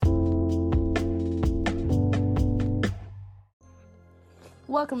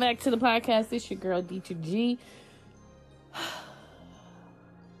Welcome back to the podcast. It's your girl, Deetra G.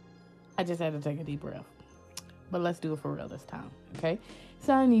 I just had to take a deep breath. But let's do it for real this time, okay?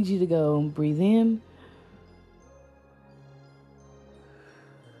 So I need you to go breathe in.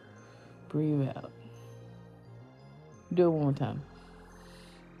 Breathe out. Do it one more time.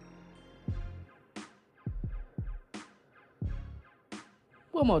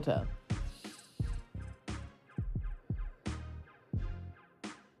 One more time.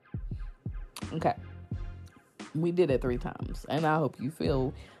 Okay. We did it 3 times, and I hope you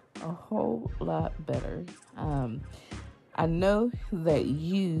feel a whole lot better. I know that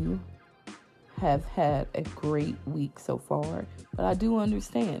you have had a great week so far, but I do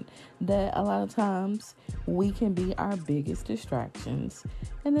understand that a lot of times we can be our biggest distractions,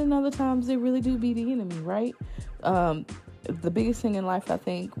 and then other times they really do be the enemy, right? The biggest thing in life I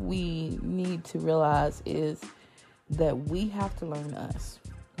think we need to realize is that we have to learn us,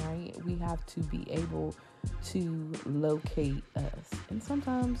 right? We have to be able to locate us. And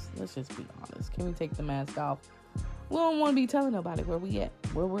sometimes, let's just be honest, can we take the mask off? We don't want to be telling nobody where we at,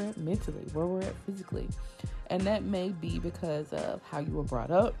 where we're at mentally, where we're at physically. And that may be because of how you were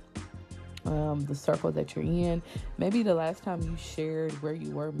brought up, the circle that you're in. Maybe the last time you shared where you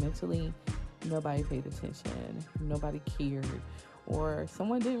were mentally, nobody paid attention, nobody cared, or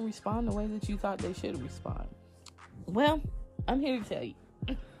someone didn't respond the way that you thought they should respond. Well, I'm here to tell you,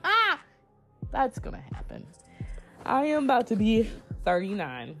 that's going to happen. I am about to be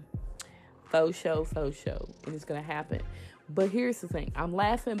 39. Faux show. And it's going to happen. But here's the thing. I'm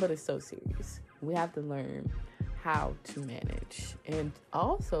laughing, but it's so serious. We have to learn how to manage. And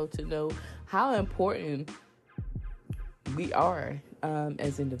also to know how important we are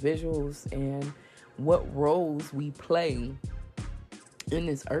as individuals and what roles we play in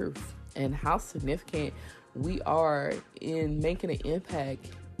this earth. And how significant we are in making an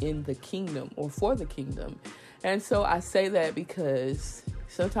impact in the kingdom or for the kingdom. And so I say that because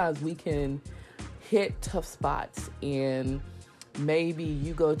sometimes we can hit tough spots and maybe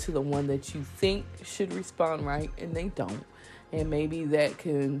you go to the one that you think should respond right and they don't. And maybe that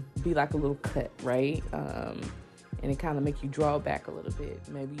can be like a little cut, right? And it kind of make you draw back a little bit.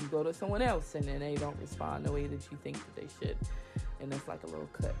 Maybe you go to someone else and then they don't respond the way that you think that they should. And it's like a little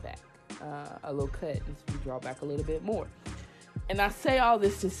cut back, a little cut, and so you draw back a little bit more. And I say all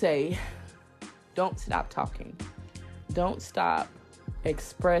this to say, don't stop talking. Don't stop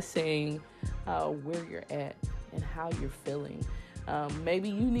expressing where you're at and how you're feeling. Maybe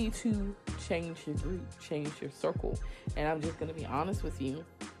you need to change your group, change your circle. And I'm just going to be honest with you.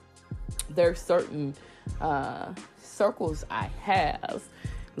 There are certain circles I have,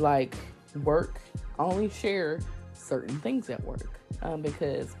 like work. I only share certain things at work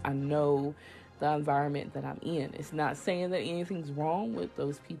because I know the environment that I'm in. It's not saying that anything's wrong with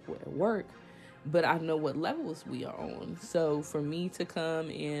those people at work, but I know what levels we are on. So for me to come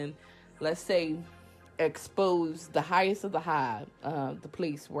and, let's say, expose the highest of the high, the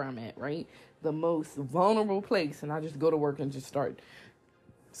place where I'm at, right? The most vulnerable place, and I just go to work and just start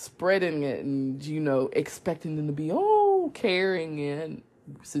spreading it and, expecting them to be, caring and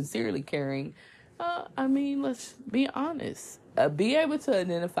sincerely caring. Let's be honest. Be able to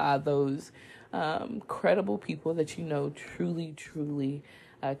identify those credible people that truly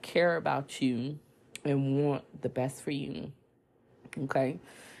care about you and want the best for you. Okay?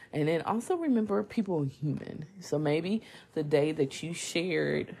 And then also remember, people are human. So maybe the day that you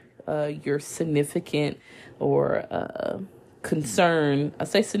shared your significant or concern, I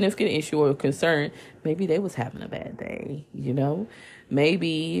say significant issue or concern, maybe they was having a bad day,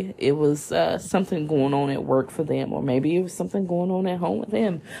 Maybe it was something going on at work for them, or maybe it was something going on at home with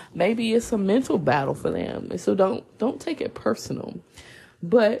them. Maybe it's a mental battle for them. And so don't take it personal.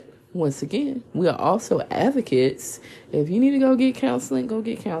 But once again, we are also advocates. If you need to go get counseling, go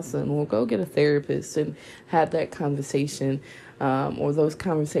get counseling, or go get a therapist and have that conversation, or those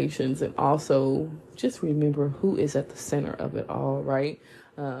conversations. And also just remember who is at the center of it all, right?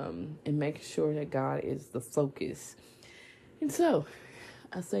 And making sure that God is the focus. And so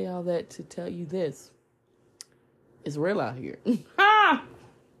I say all that to tell you this. It's real out here.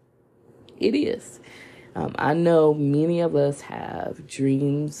 It is. I know many of us have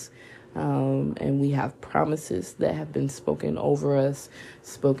dreams, and we have promises that have been spoken over us,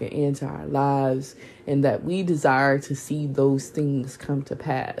 spoken into our lives, and that we desire to see those things come to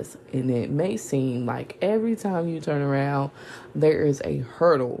pass. And it may seem like every time you turn around, there is a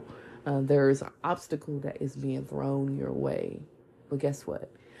hurdle. There is an obstacle that is being thrown your way. But guess what?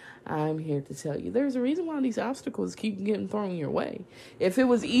 I'm here to tell you there's a reason why these obstacles keep getting thrown your way. If it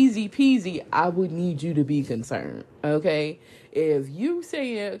was easy peasy, I would need you to be concerned, okay? If you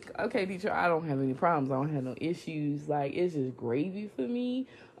say, okay, teacher, I don't have any problems, I don't have no issues, like, it's just gravy for me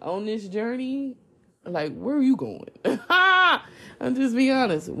on this journey, like, where are you going? I'm just being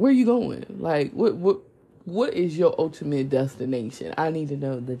honest. Where are you going? Like, what is your ultimate destination? I need to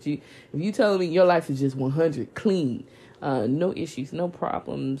know that if you telling me your life is just 100 clean, no issues, no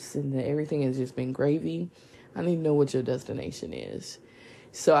problems, and that everything has just been gravy, I need to know what your destination is.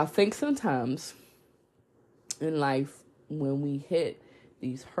 So I think sometimes in life, when we hit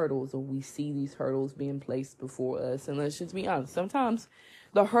these hurdles or we see these hurdles being placed before us, and let's just be honest, sometimes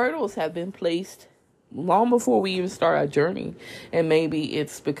the hurdles have been placed long before we even start our journey. And maybe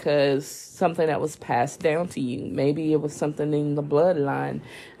it's because something that was passed down to you. Maybe it was something in the bloodline,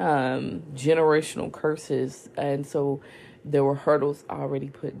 generational curses. And so there were hurdles already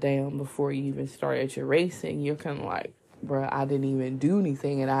put down before you even started your racing. You're kind of like, bro, I didn't even do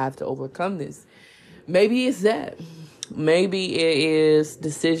anything and I have to overcome this. Maybe it's that. Maybe it is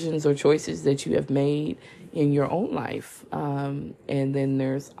decisions or choices that you have made in your own life. And then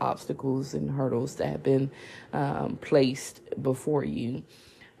there's obstacles and hurdles that have been placed before you.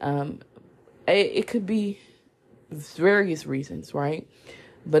 It could be various reasons, right?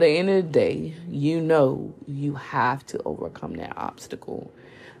 But at the end of the day, you know you have to overcome that obstacle.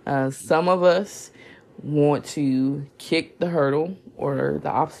 Some of us want to kick the hurdle or the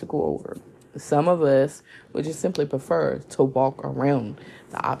obstacle over. Some of us would just simply prefer to walk around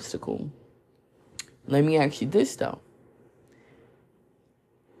the obstacle. Let me ask you this, though.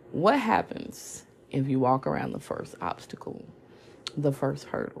 What happens if you walk around the first obstacle, the first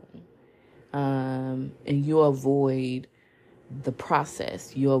hurdle, and you avoid the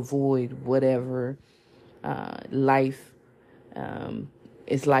process? You avoid whatever life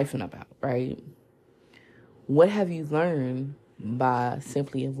is lifing about, right? What have you learned by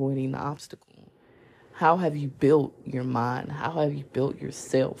simply avoiding the obstacle? How have you built your mind? How have you built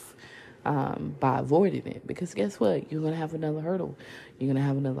yourself by avoiding it? Because guess what? You're going to have another hurdle. You're going to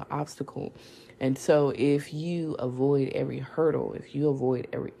have another obstacle. And so if you avoid every hurdle, if you avoid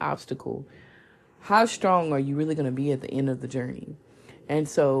every obstacle, how strong are you really going to be at the end of the journey? And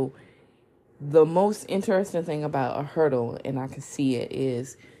so the most interesting thing about a hurdle, and I can see it,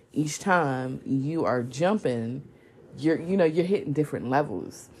 is each time you are jumping, you're hitting different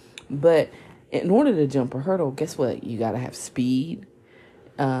levels. But in order to jump a hurdle, guess what? You got to have speed,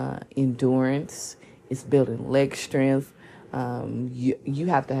 endurance. It's building leg strength. You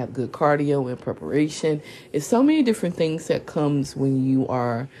have to have good cardio and preparation. It's so many different things that comes when you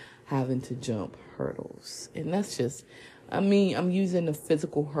are having to jump hurdles. And that's just, I'm using a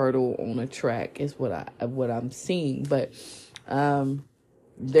physical hurdle on a track is what I'm seeing. But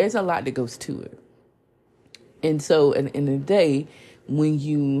there's a lot that goes to it. And so in the day, when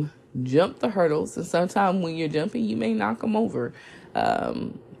you jump the hurdles, and sometimes when you're jumping, you may knock them over.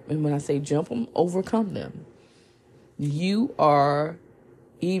 And when I say jump them, overcome them. You are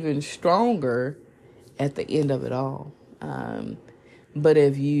even stronger at the end of it all. But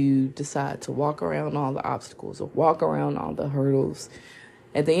if you decide to walk around all the obstacles or walk around all the hurdles,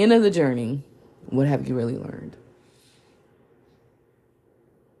 at the end of the journey, what have you really learned?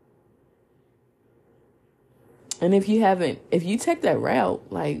 And if you take that route,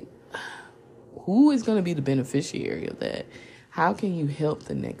 like, who is going to be the beneficiary of that? How can you help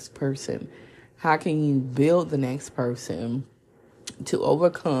the next person? How can you build the next person to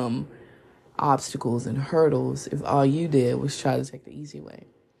overcome obstacles and hurdles if all you did was try to take the easy way?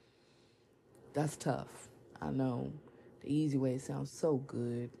 That's tough. I know. The easy way sounds so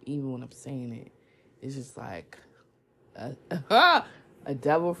good. Even when I'm saying it, it's just like a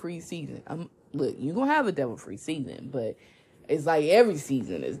devil-free season. Look, you're going to have a devil-free season, but it's like every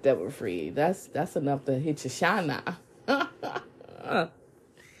season is devil-free. That's enough to hit your shana.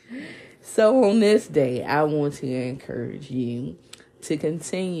 So on this day, I want to encourage you to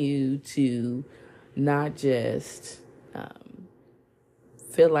continue to not just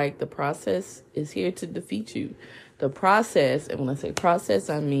feel like the process is here to defeat you. The process, and when I say process,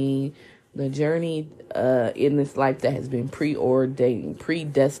 I mean the journey in this life that has been preordained,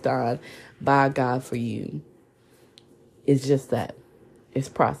 predestined by God for you. It's just that. It's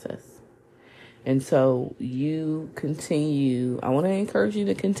process. And so I want to encourage you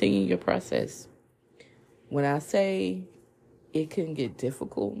to continue your process. When I say it can get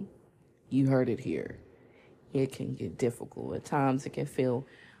difficult, you heard it here. It can get difficult. At times it can feel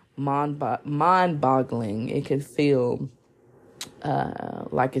mind-boggling. It can feel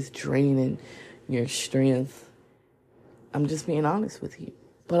like it's draining your strength. I'm just being honest with you.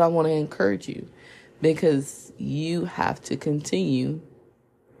 But I want to encourage you because you have to continue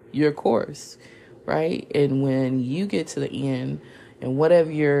your course, right? And when you get to the end and whatever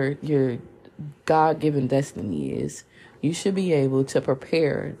your God-given destiny is, you should be able to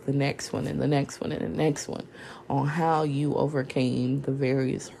prepare the next one and the next one and the next one on how you overcame the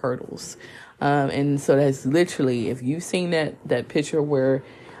various hurdles. And so that's literally, if you've seen that picture where,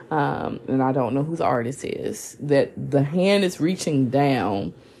 and I don't know who the artist is, that the hand is reaching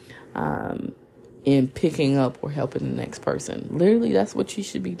down and picking up or helping the next person. Literally, that's what you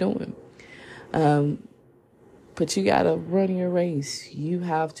should be doing. But you got to run your race. You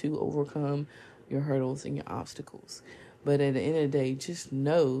have to overcome your hurdles and your obstacles. But at the end of the day, just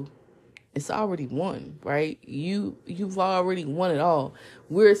know it's already won, right? You've already won it all.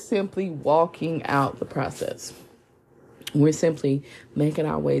 We're simply walking out the process. We're simply making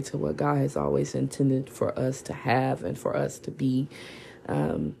our way to what God has always intended for us to have and for us to be.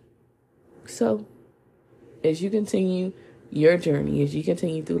 So as you continue your journey, as you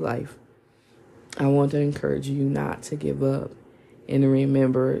continue through life, I want to encourage you not to give up and to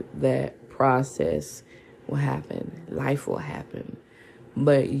remember that process will happen. Life will happen.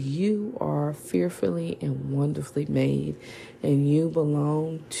 But you are fearfully and wonderfully made, and you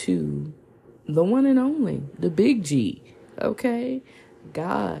belong to the one and only, the big G, okay?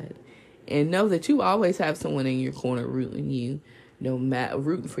 God. And know that you always have someone in your corner rooting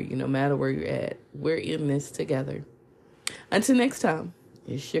for you, no matter where you're at. We're in this together. Until next time,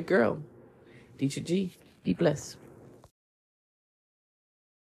 it's your girl, Teacher G. Be blessed.